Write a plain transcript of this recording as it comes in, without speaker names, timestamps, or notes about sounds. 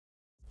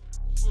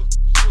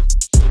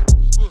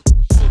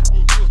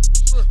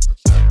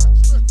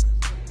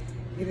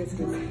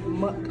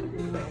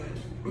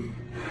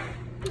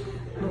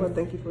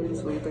Lord, thank you for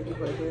this week. Thank you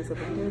for the grace of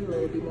the good. Let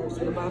it be nourished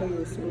to the body,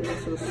 the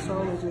spirit, to the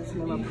soul. In Jesus'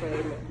 name I pray,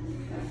 amen.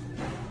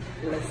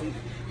 Let's eat.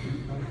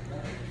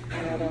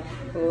 I got a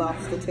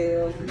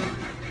Lobstertail,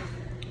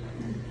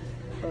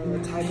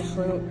 tiger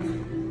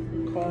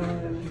shrimp,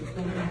 corn,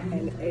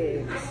 and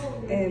eggs.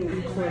 And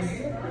of course,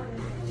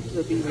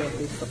 the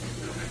Bloveslifesauce.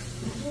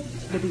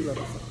 The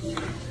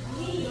Bloveslifesauce.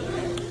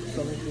 So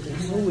let's get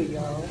into it,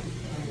 y'all.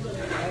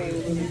 I ain't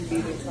really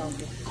feeding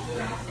talking.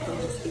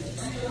 Let's eat.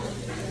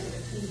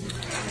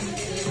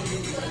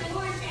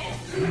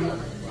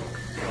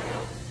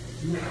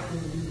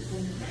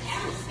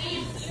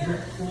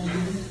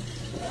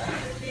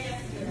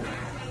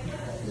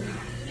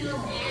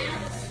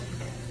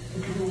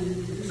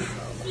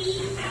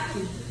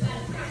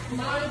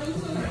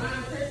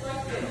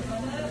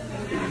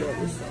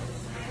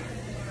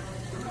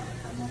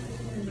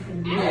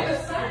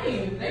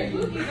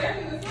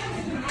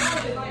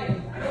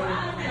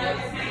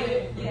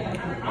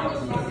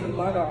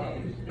 My God.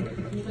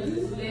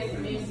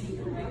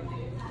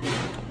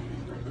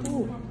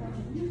 Ooh.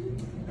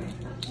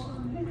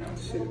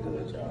 Shit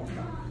good, y'all.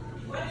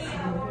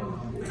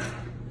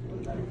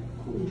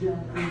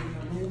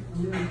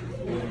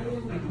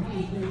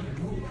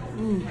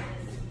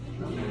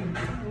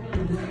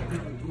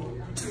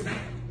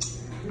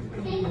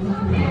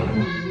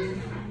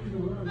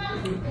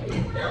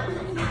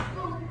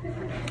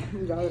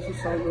 Y'all, this is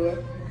so good.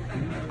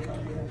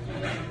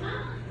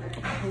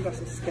 We got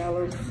some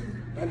scallops.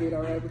 I did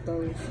alright with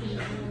those.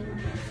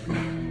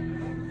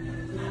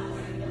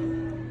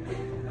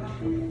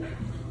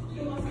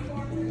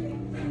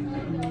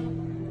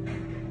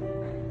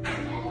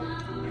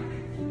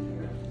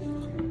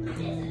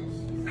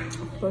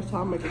 First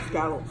time making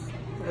scallops.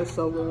 That's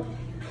so good.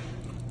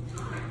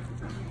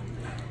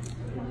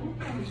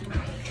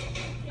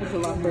 This is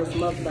my first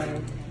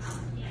mukbang.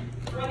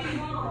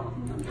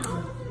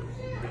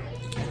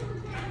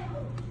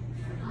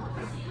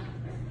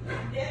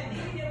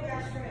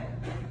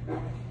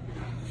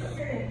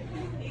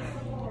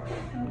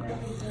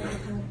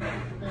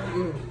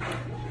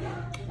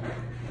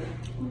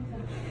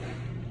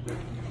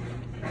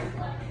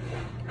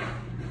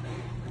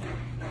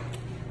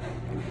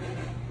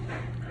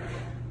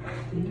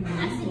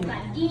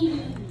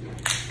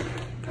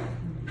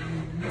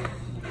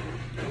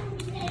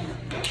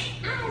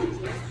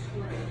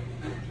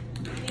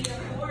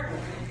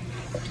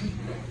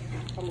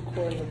 I'm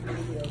recording the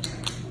video.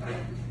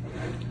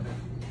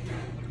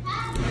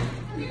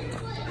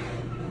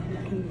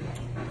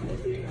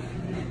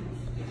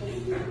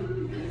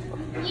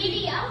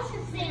 Didi, I was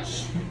just saying.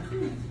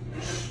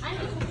 I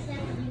need some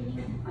salad,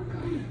 Didi.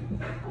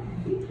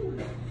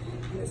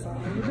 That's all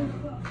I'm gonna do.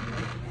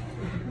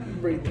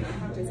 Breathe.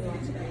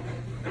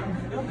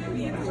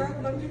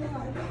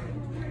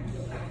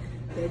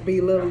 That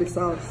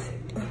Bloveslifesauce.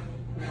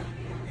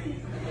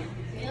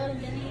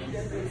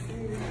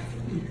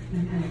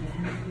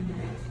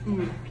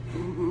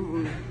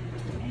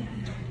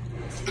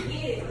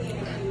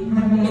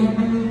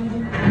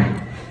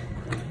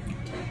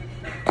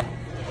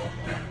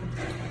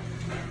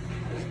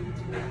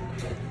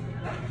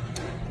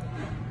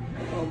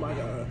 Oh my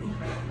God.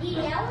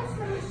 Yeah, I want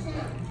some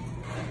shrimp.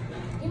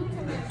 Give me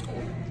some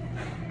shrimp.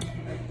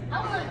 I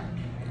want.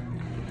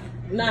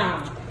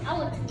 Nah. I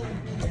want two.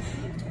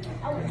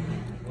 I want.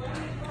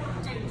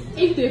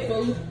 Eat this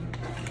food.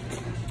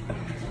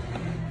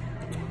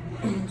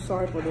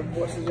 Sorry for the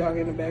voices y'all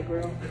hear in the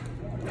background.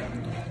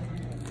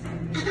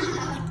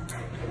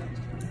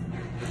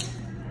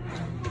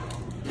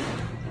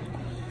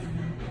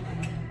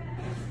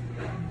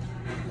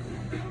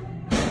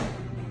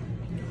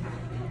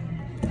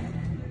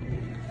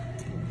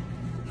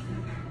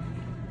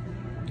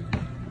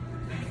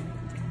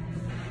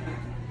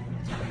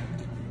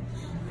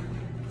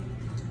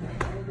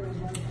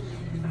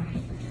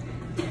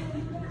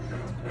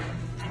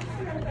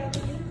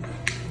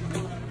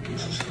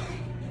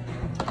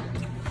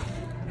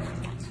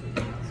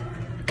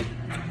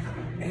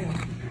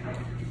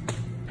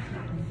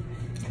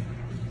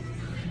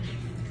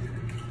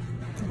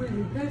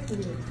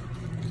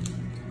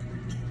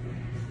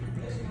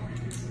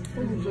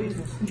 Oh,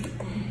 Jesus.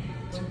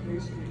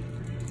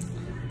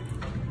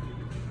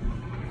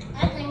 I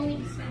think we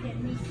need to see that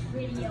this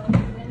video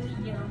when we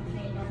do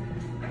later.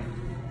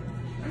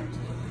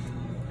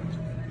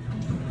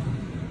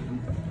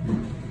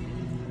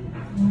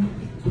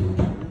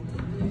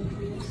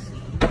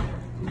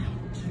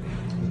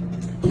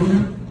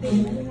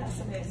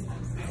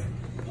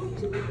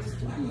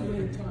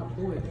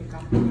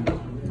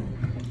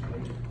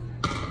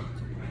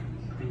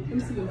 Let me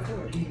see your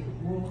fork.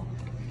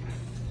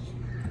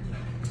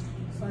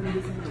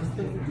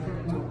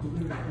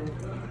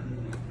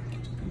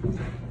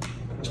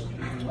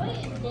 What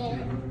is that?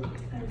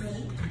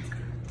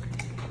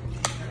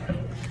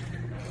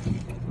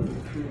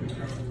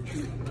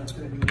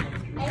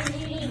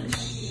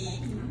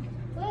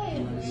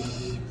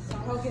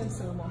 Go get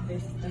some of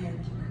this thing.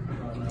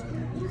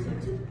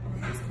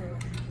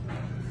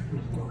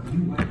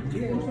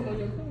 You want some of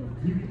your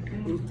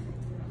food?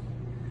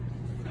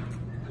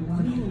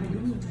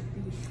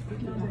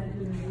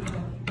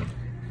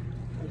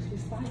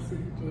 It's spicy.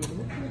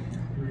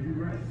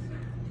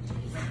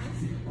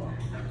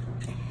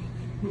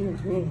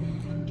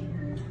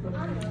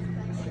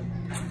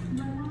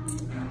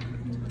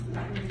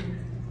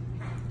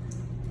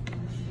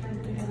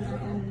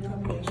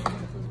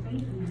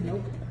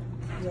 Nope.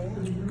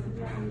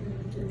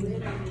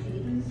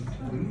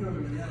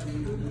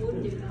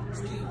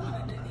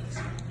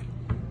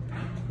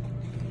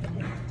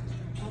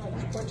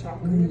 Pork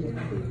chop good.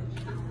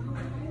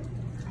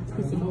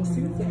 Put some more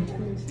seasoning to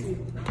this shit.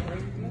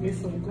 Get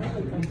some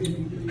garlic up in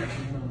it.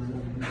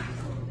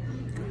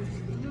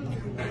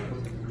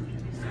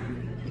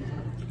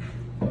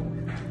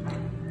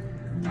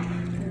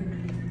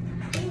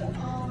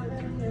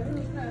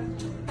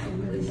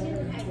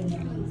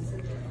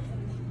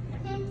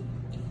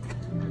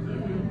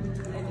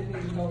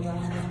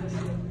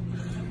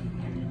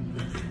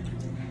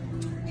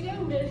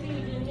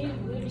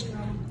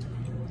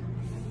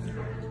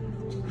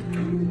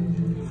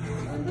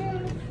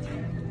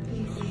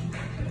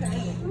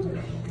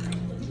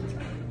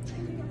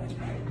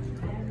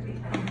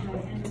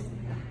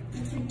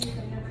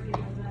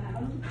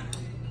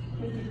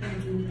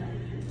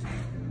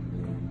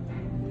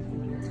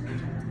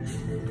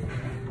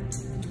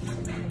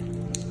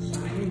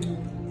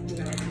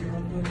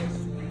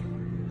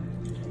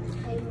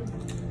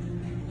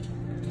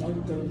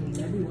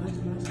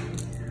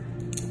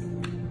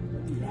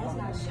 That's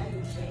not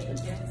shade,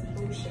 that's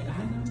bullshit. I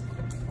know.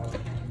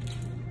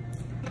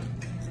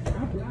 I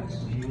watch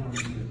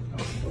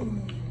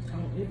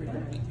on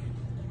everything.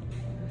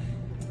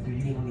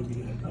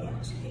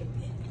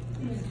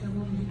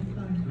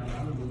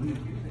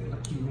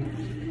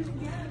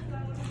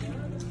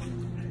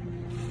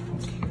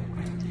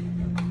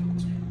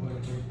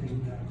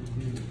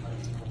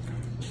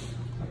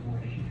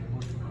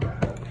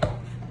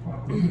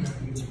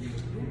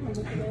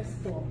 Look at that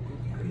stuff.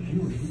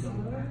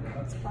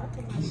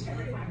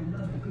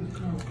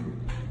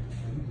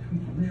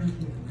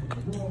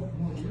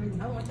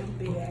 I want them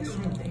big ass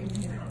shrimp. They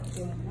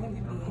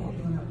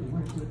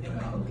want to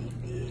be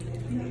big.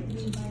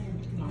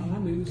 All I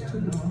need is 2.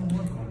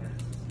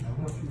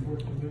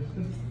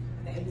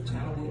 They be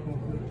trying to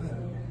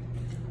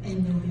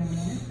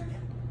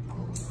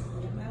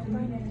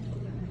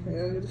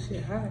hell, this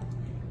shit hot.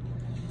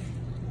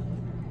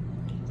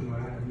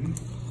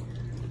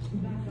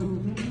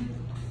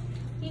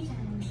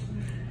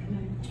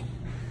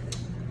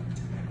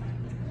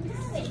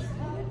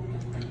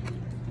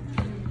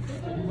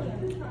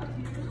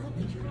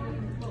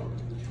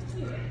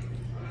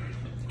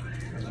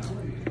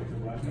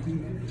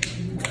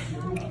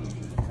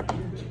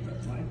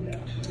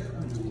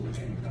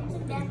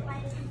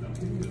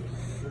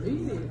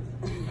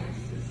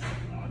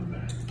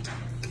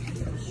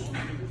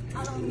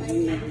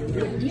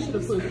 You should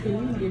have put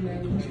king in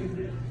that.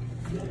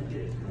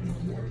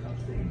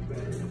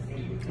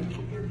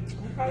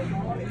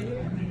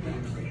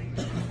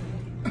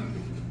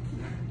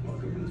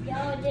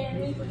 Y'all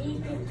didn't eat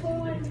the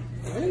corn.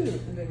 Are you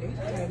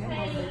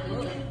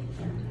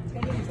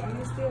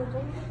still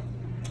going?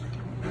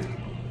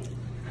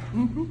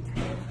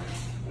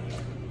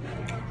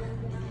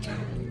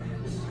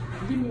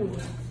 Give me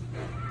one.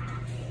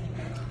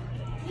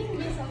 You can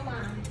get some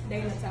mine. They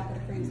on top of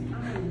the freezer.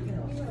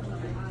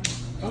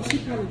 Oh, she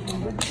probably can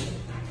drink.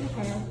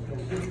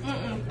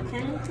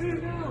 Can you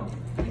sit down?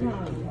 No,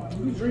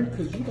 you drink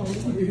because you don't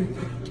eat it.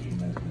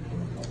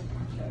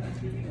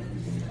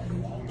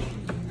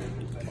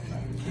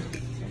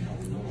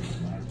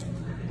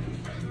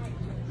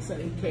 So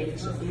you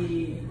catch an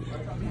egg.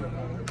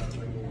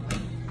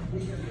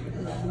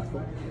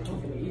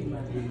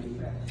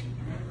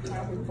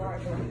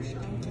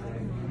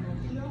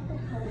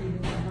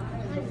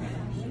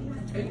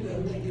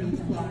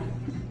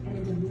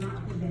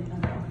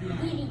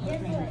 Edie,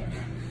 guess what?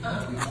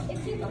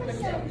 If you put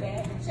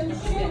some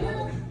sugar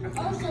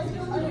or some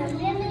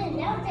lemon,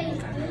 that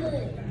tastes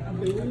good.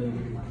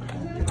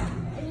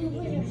 And you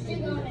put some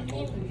sugar on the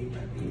lemon.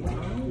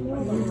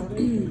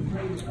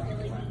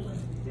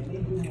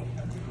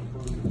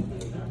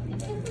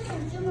 If you put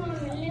some sugar on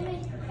the lemon,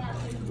 that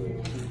tastes good.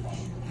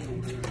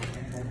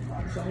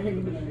 So I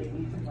ain't gonna be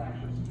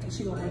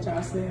she gonna watch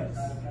our snaps.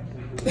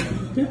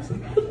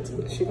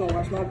 She gonna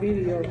watch my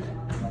video.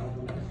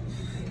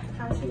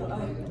 How she gonna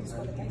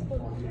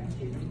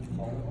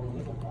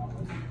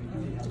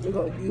We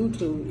go to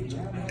YouTube.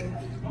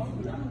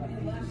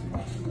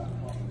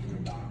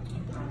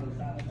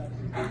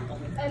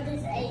 I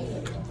just ate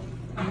it.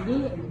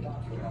 Good.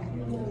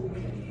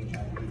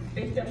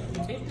 It's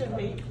the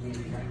meat.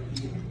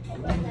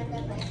 Look,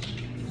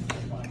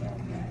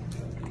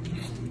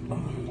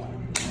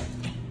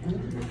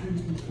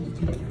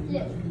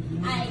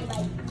 I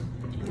like.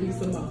 Need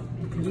some more.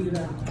 Eat it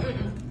out.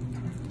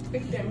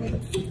 Pick that meat.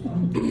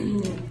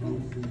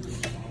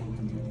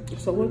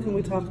 So what can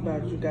we talk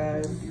about, you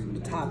guys? The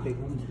topic.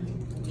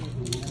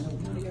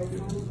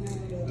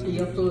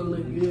 Your food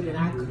look good and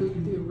I cooked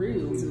it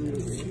real good.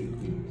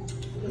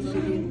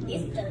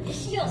 It's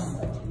delicious.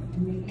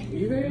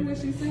 You heard what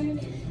she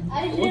said?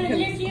 I didn't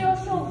listen to your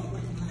show.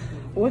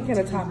 What can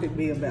a topic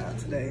be about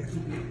today?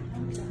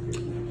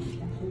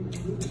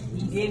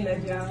 Getting a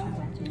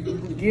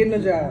job. Getting a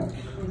job.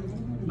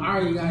 I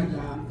already got a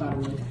job, by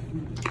the way.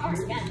 I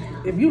already got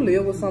that. If you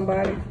live with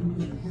somebody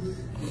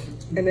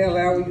and they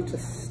allow you to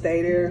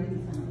stay there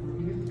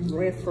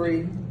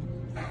rent-free,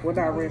 well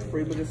not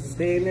rent-free, but just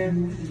staying there,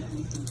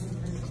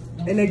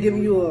 and they're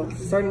giving you a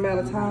certain amount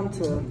of time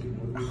to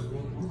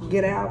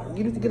get out,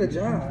 you need to get a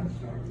job.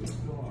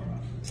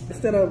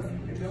 Instead of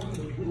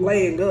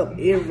laying up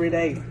every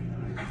day,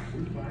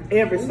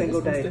 every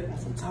single day.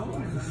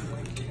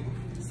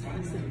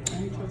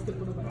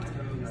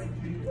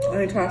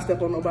 I ain't trying to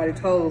step on nobody's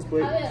toes,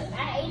 but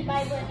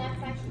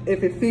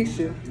if it fits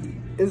you,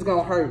 it's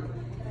gonna hurt.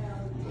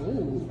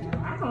 Ooh,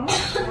 I don't know.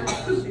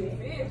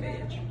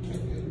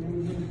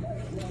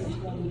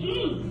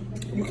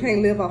 You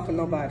can't live off of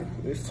nobody.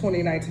 It's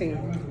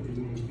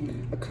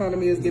 2019.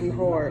 Economy is getting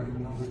hard.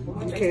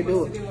 You can't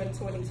do it.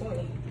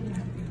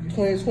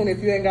 2020,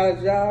 if you ain't got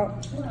a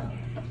job,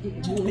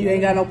 you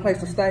ain't got no place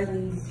to stay,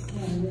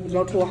 you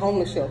go to a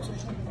homeless shelter.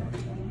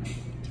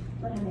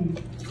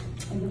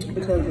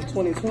 Because of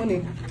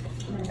 2020,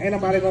 ain't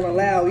nobody gonna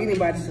allow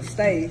anybody to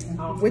stay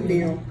with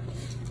them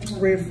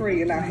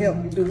rent-free and not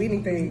help you do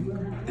anything.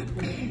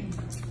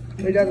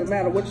 It doesn't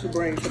matter what you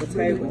bring to the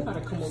table,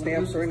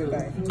 stamps or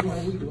anything.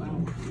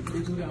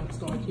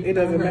 It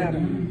doesn't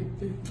matter.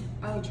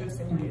 I don't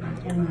trust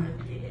anybody.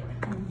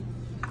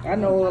 I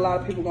know a lot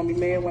of people gonna be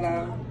mad what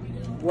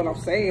I'm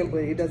saying, but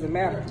it doesn't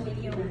matter.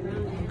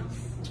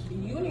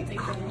 You need to take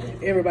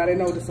that. Everybody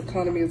knows this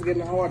economy is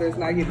getting harder. It's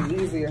not getting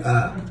easier.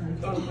 Oh,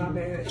 my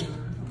bad.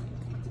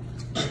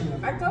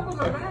 I covered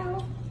my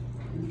mouth.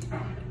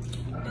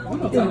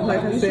 Like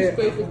I said,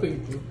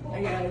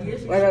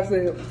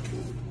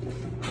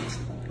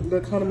 the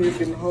economy is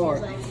getting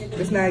hard.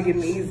 It's not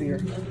getting easier.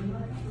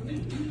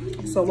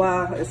 So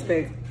why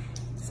expect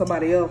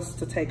somebody else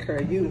to take care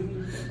of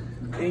you?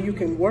 And you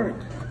can work.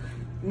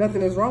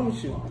 Nothing is wrong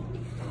with you.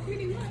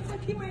 Pretty much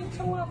like you might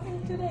show up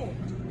today.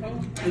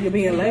 You're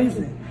being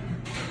lazy.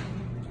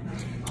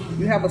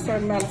 You have a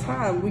certain amount of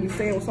time when you're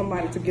staying with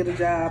somebody to get a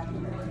job,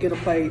 get a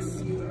place,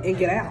 and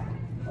get out.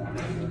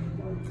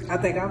 I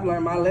think I've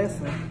learned my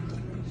lesson.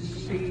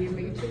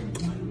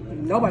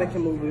 Nobody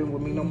can move in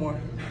with me no more.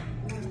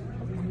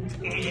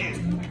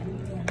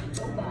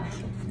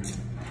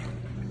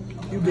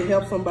 You can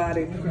help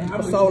somebody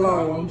for so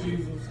long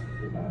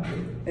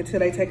until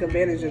they take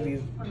advantage of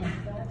you.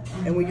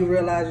 And when you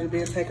realize you're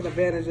being taken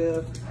advantage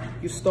of,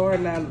 you start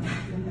not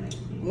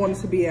wanting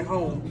to be at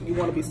home. You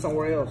want to be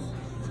somewhere else.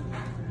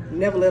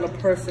 Never let a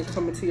person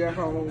come into your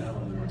home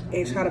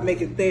and try to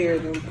make it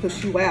theirs and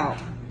push you out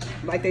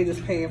like they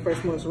just paying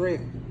first month's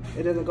rent.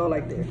 It doesn't go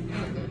like that.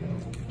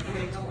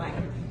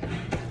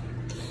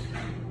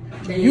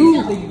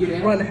 You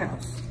run the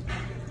house.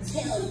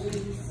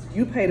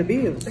 You pay the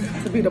bills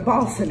to be the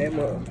boss in that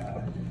mug.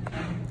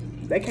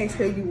 They can't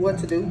tell you what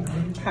to do,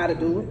 how to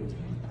do it.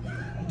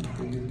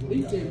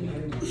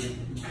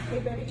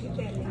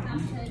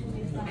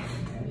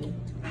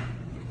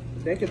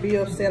 They could be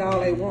upset all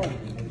they want.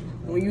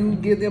 When you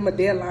give them a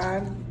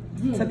deadline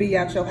to be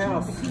out your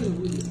house,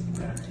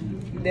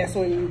 that's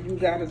when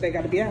they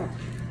gotta be out.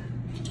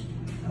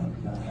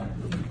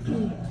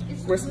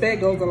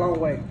 Respect goes a long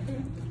way.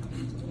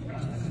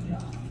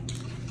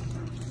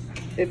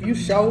 If you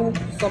show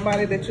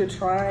somebody that you're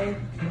trying,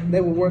 they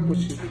will work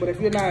with you. But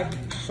if you're not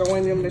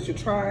showing them that you're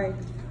trying,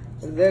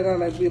 they're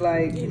gonna be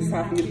like, it's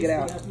time for you to get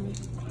out.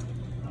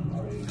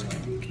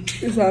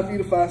 It's time for you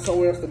to find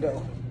somewhere else to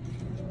go.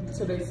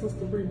 So they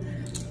sister Bree.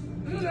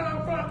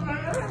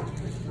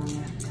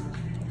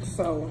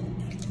 So,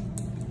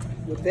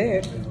 with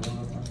that,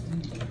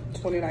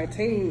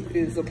 2019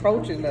 is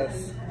approaching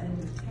us.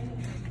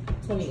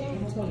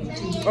 2020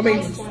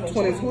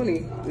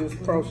 is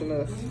approaching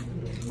us.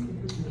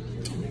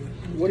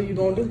 What are you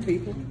gonna do,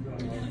 people?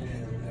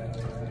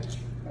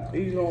 Are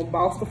you gonna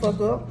boss the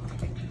fuck up?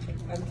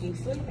 I'm keep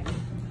sleeping.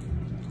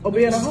 Or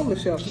be in a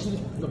homeless shelter?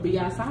 Or be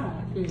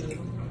outside.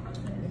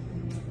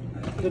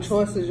 The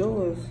choice is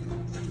yours.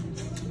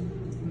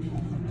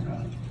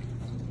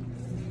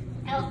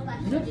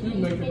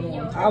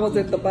 I was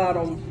at the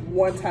bottom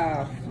one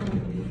time.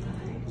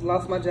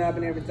 Lost my job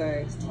and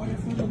everything.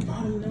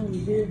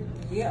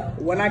 Yeah.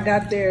 When I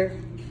got there,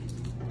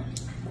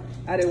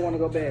 I didn't want to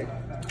go back.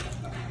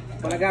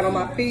 When I got on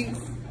my feet,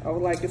 I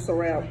was like, it's a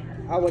wrap.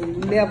 I would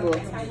never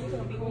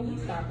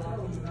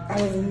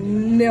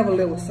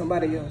live with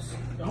somebody else.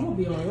 I'm gonna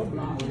be on your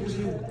blog.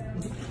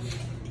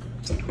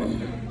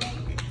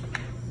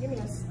 Give me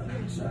a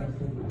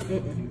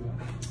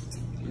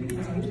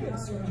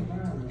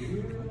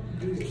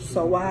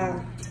So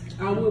why?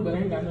 I would, but I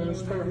ain't got no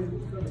story.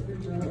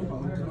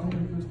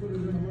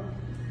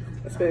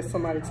 Expect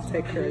somebody to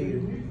take care of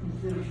you.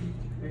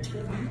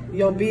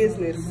 Your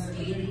business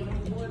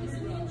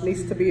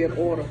needs to be in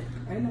order.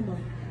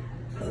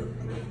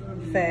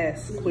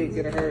 Fast, quick,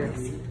 in a hurry.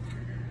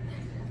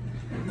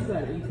 You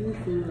gotta eat good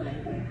food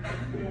like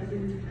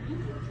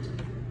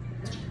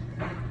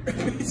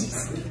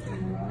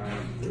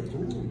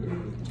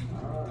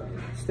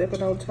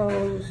Stepping on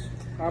toes.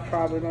 I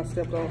probably done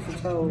stepped on some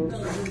toes.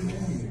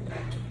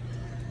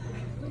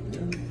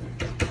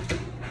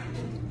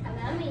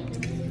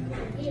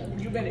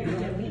 You better eat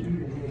that meat.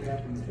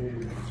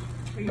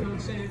 You know what I'm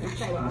saying?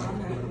 Okay, well, I'm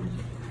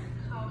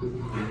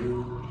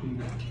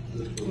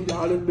not.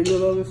 All this big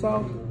little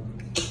sauce.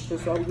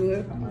 It's so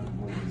good.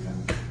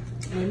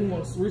 Made me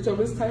want to reach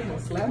over this table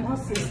and slap my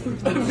sister.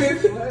 I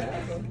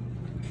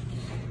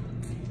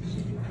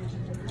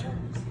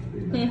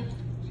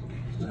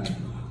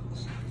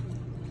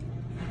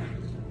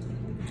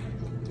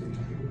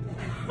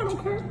don't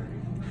care.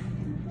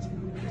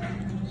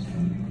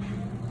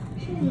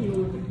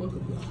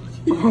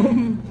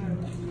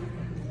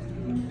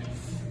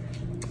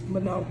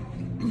 But no.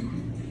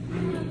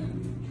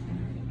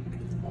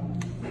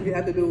 You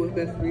have to do what's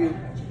best for you.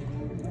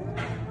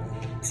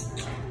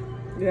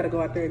 You gotta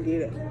go out there and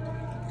get it.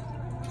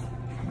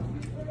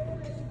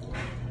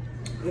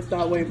 Just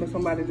start waiting for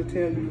somebody to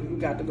tell you you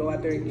got to go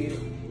out there and get it.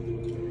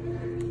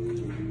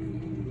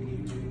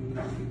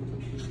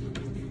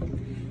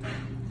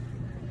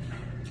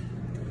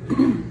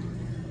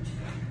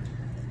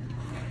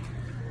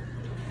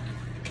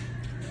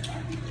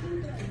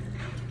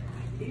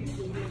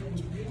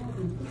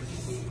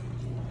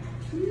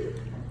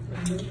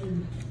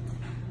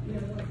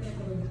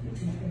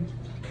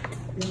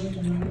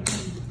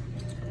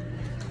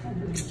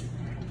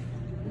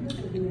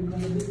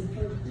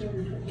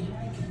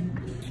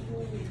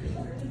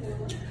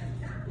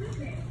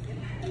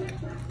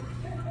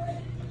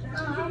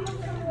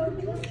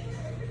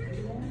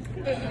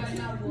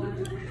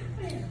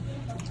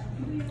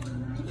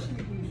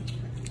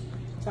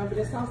 Time for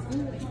this sauce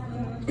good.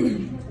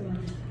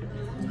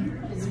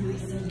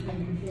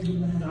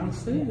 I'm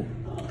seeing.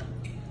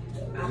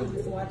 I was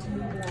just watching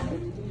you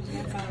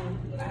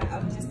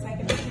I'm just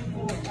taking a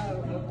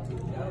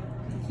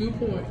Few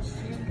points.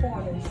 few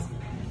pointers.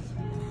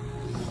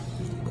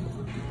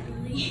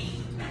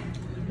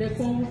 That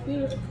corn was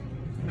good.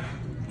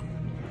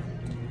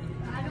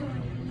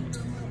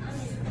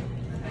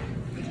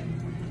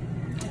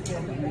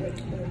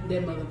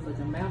 That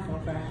motherfucking mouth on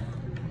fire.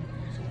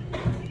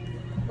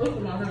 Look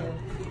at my hand.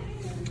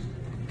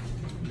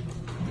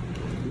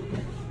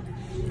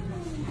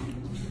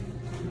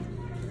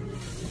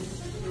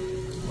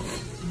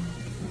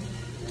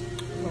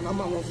 I'm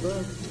almost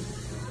done.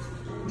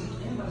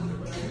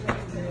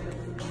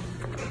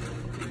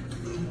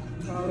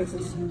 Oh, this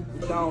is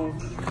gone.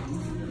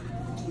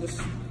 This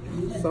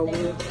is so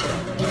good.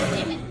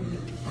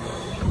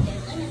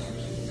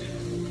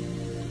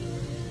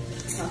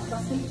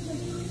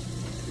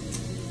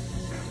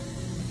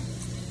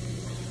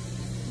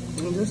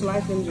 And just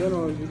life in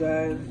general, you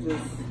guys,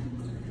 just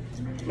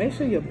make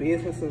sure your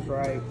business is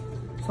right.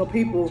 So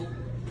people,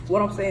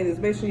 what I'm saying is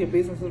make sure your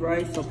business is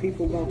right so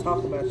people won't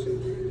talk about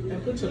you.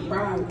 And put your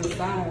pride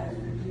aside.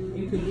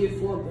 You can get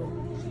for them.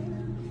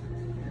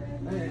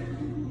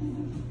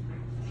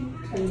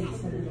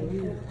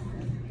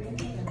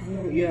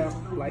 Yeah,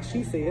 like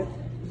she said.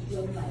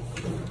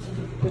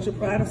 Put your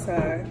pride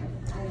aside.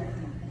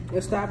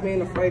 And stop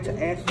being afraid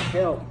to ask for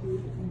help.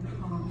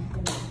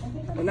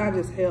 And not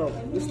just help.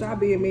 Just stop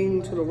being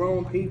mean to the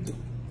wrong people.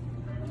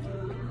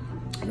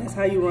 And that's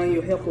how you run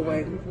your help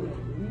away.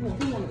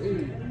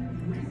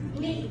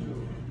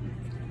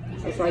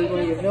 That's how you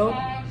run your help.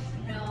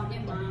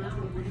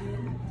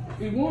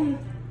 You want it?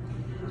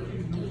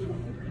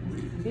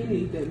 He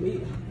need that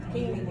meat. He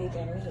didn't eat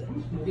that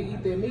meat. If he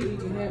eat that meat, he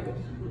can have it.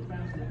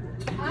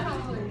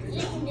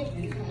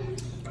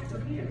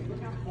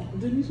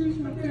 Didn't you see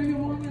my carry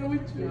him on there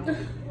with you?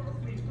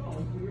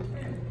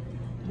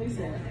 He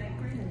said.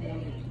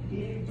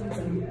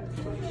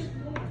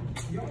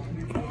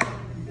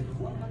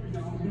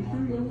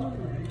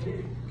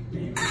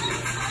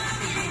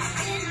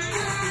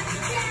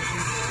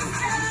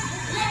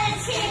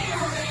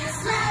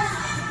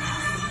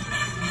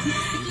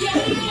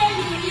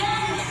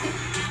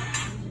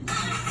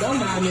 Don't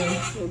mind them.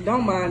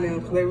 Don't mind them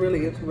because they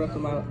really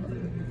interrupted my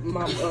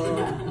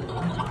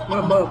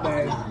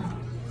mukbang.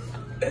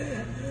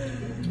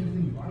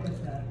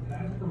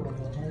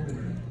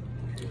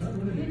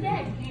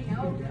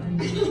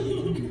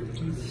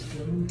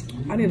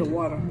 I need a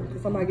water.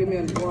 Can somebody give me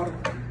a water?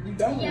 You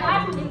don't Yeah,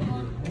 I mind need them.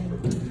 one.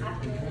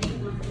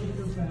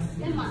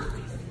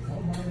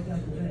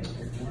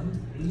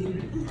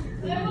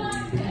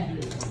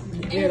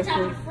 Yeah, that's Inside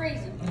cool. the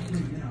freezer.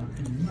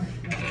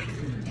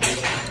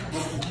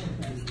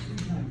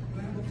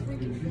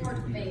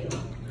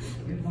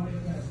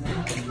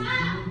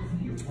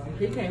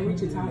 He can't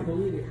reach it high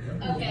to eat it.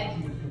 Okay.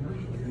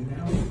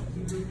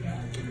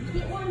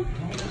 Get one.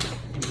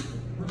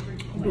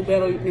 Do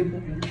better, you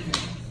people.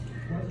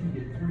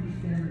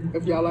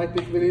 If y'all like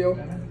this video,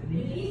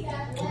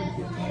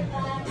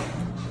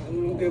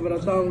 give it a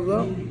thumbs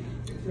up.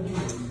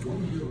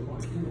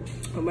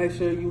 And make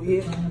sure you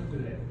hit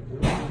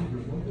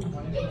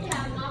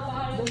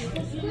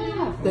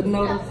the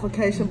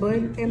notification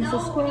button and the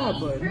subscribe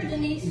button.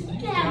 Denise, you can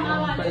have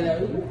my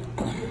water.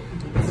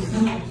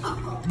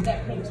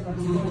 That pink's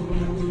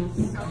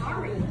from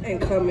Sorry.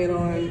 And comment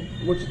on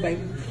what you think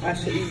I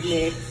should eat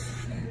next.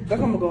 I think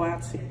I'm gonna go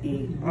out to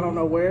eat. I don't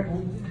know where,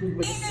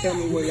 but just tell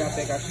me where y'all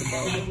think I should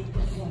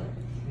go.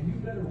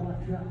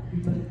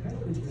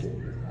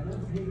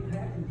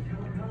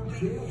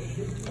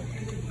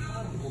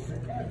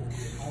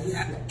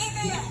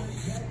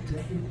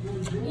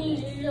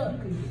 Look,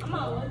 I'm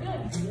all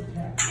good.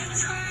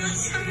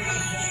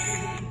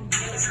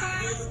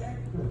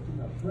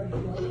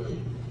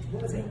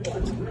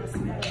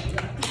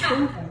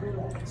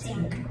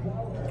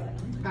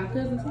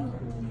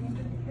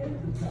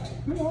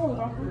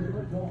 our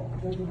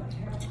cousin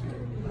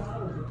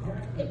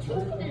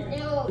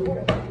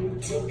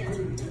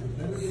too.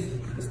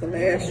 It's the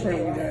last shrimp,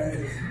 you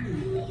guys.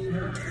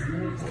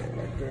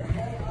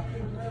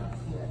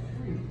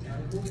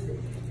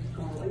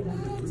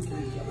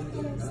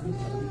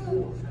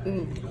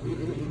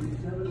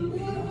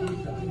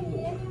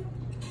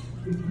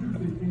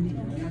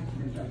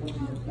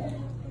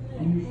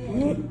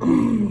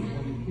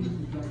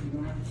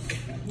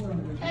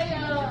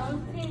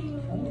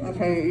 I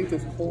can't eat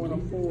this corn.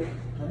 I'm full.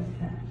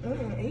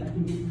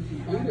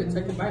 You didn't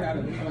take a bite out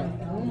of it. I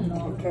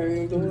can't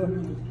even do it.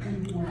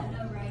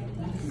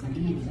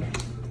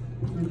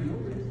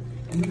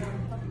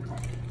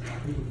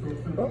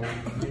 I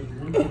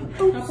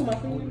put my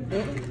finger.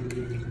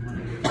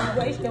 You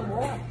waste them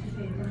water.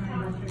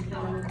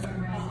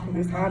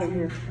 It's hot in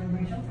here.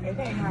 It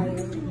ain't hot in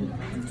here.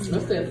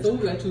 What's that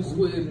food that you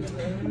squid?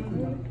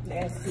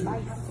 That's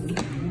spicy.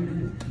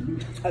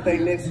 I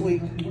think next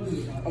week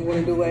I'm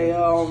gonna do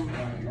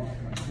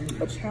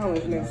a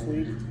challenge next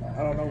week.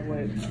 I don't know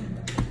what.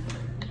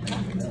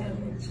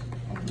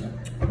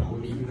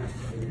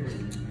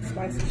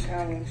 Spicy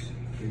challenge.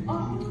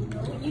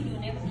 You do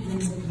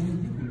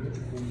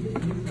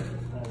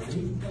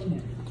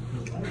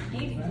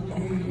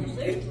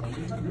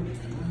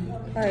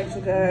Alright,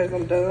 you guys,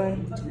 I'm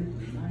done.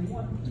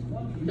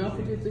 Don't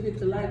forget to hit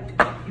the like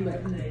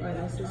button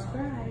or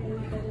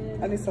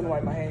subscribe. I need something to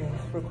wipe my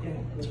hands real quick.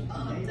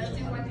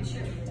 Doesn't wipe your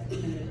shirt.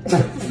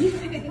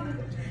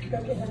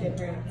 Go get her that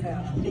brown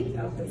towel.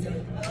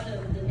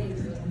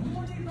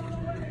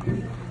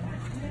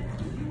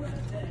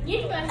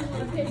 You guys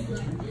want a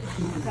picture.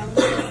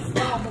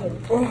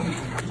 Oh,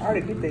 I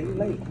already did that. You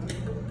late.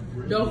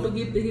 Don't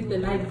forget to hit the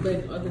like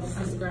button or the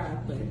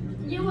subscribe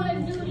button. You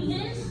want to do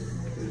this?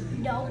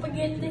 Don't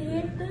forget to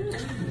hit the...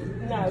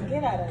 No,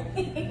 get out of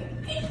it.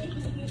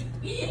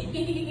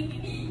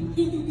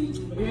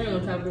 You're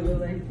on top of the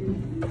like.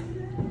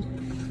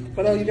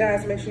 But you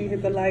guys, make sure you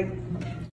hit the like